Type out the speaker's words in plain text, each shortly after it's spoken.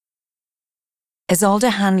Isolde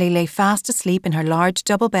Hanley lay fast asleep in her large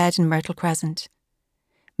double bed in Myrtle Crescent.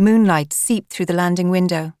 Moonlight seeped through the landing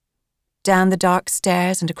window, down the dark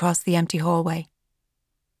stairs and across the empty hallway.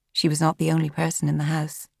 She was not the only person in the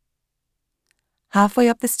house. Halfway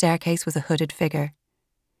up the staircase was a hooded figure,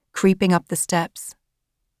 creeping up the steps,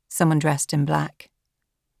 someone dressed in black.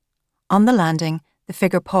 On the landing, the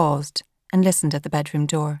figure paused and listened at the bedroom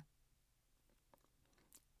door.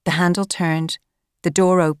 The handle turned, the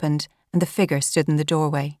door opened, and the figure stood in the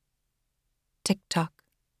doorway. Tick-tock,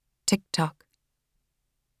 tick-tock.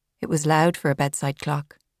 It was loud for a bedside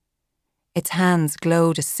clock. Its hands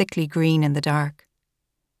glowed a sickly green in the dark.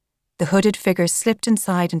 The hooded figure slipped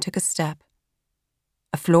inside and took a step.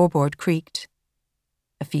 A floorboard creaked.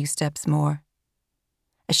 A few steps more.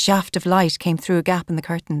 A shaft of light came through a gap in the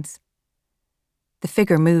curtains. The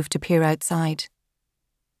figure moved to peer outside.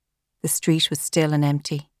 The street was still and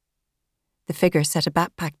empty. The figure set a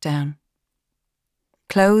backpack down.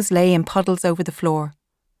 Clothes lay in puddles over the floor.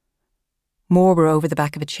 More were over the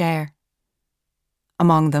back of a chair.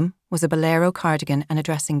 Among them was a bolero cardigan and a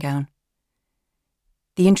dressing gown.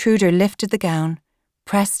 The intruder lifted the gown,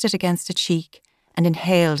 pressed it against a cheek, and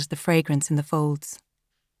inhaled the fragrance in the folds.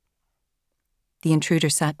 The intruder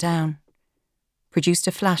sat down, produced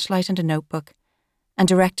a flashlight and a notebook, and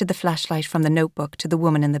directed the flashlight from the notebook to the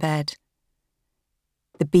woman in the bed.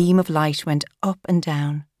 The beam of light went up and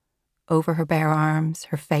down, over her bare arms,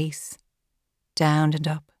 her face, down and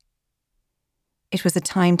up. It was a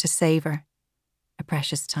time to savour, a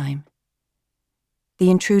precious time.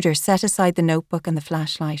 The intruder set aside the notebook and the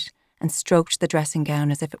flashlight and stroked the dressing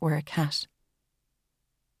gown as if it were a cat.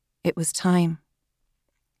 It was time.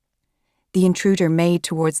 The intruder made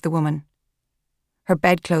towards the woman. Her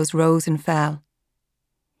bedclothes rose and fell.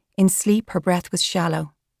 In sleep, her breath was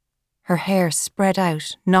shallow. Her hair spread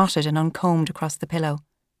out, knotted and uncombed across the pillow.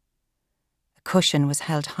 A cushion was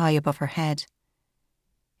held high above her head.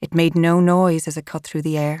 It made no noise as it cut through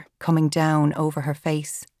the air, coming down over her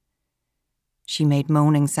face. She made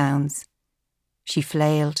moaning sounds. She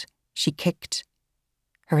flailed. She kicked.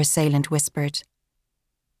 Her assailant whispered,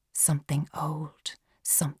 "Something old,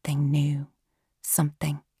 something new,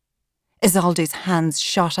 something." Isolde's hands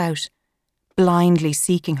shot out, blindly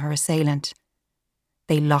seeking her assailant.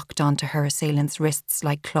 They locked onto her assailant's wrists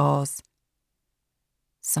like claws.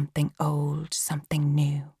 "Something old, something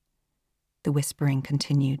new," the whispering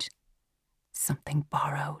continued. "Something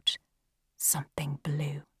borrowed, something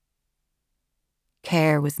blue."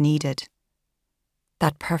 Care was needed.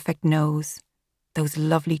 That perfect nose, those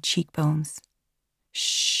lovely cheekbones.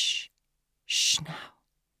 Shh, shh now.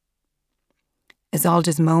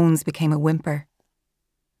 Isolde's moans became a whimper.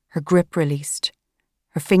 Her grip released.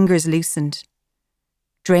 Her fingers loosened.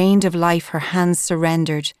 Drained of life, her hands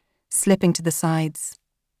surrendered, slipping to the sides.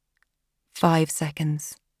 5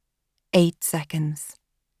 seconds. 8 seconds.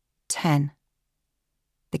 10.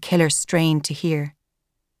 The killer strained to hear.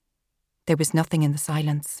 There was nothing in the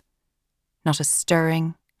silence. Not a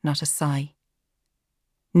stirring, not a sigh.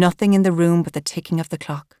 Nothing in the room but the ticking of the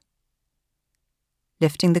clock.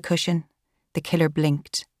 Lifting the cushion, the killer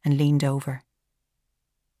blinked and leaned over.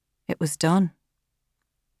 It was done.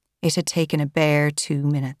 It had taken a bare 2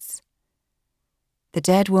 minutes. The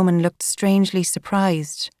dead woman looked strangely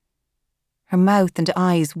surprised, her mouth and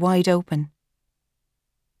eyes wide open.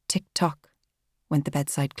 Tick-tock went the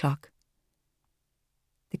bedside clock.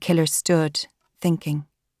 The killer stood, thinking.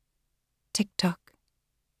 Tick-tock,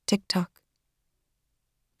 tick-tock.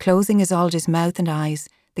 Closing Isolde's mouth and eyes,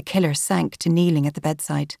 the killer sank to kneeling at the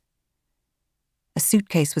bedside. A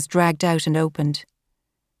suitcase was dragged out and opened.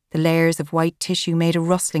 The layers of white tissue made a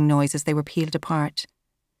rustling noise as they were peeled apart.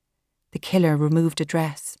 The killer removed a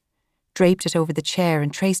dress, draped it over the chair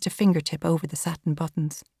and traced a fingertip over the satin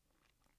buttons.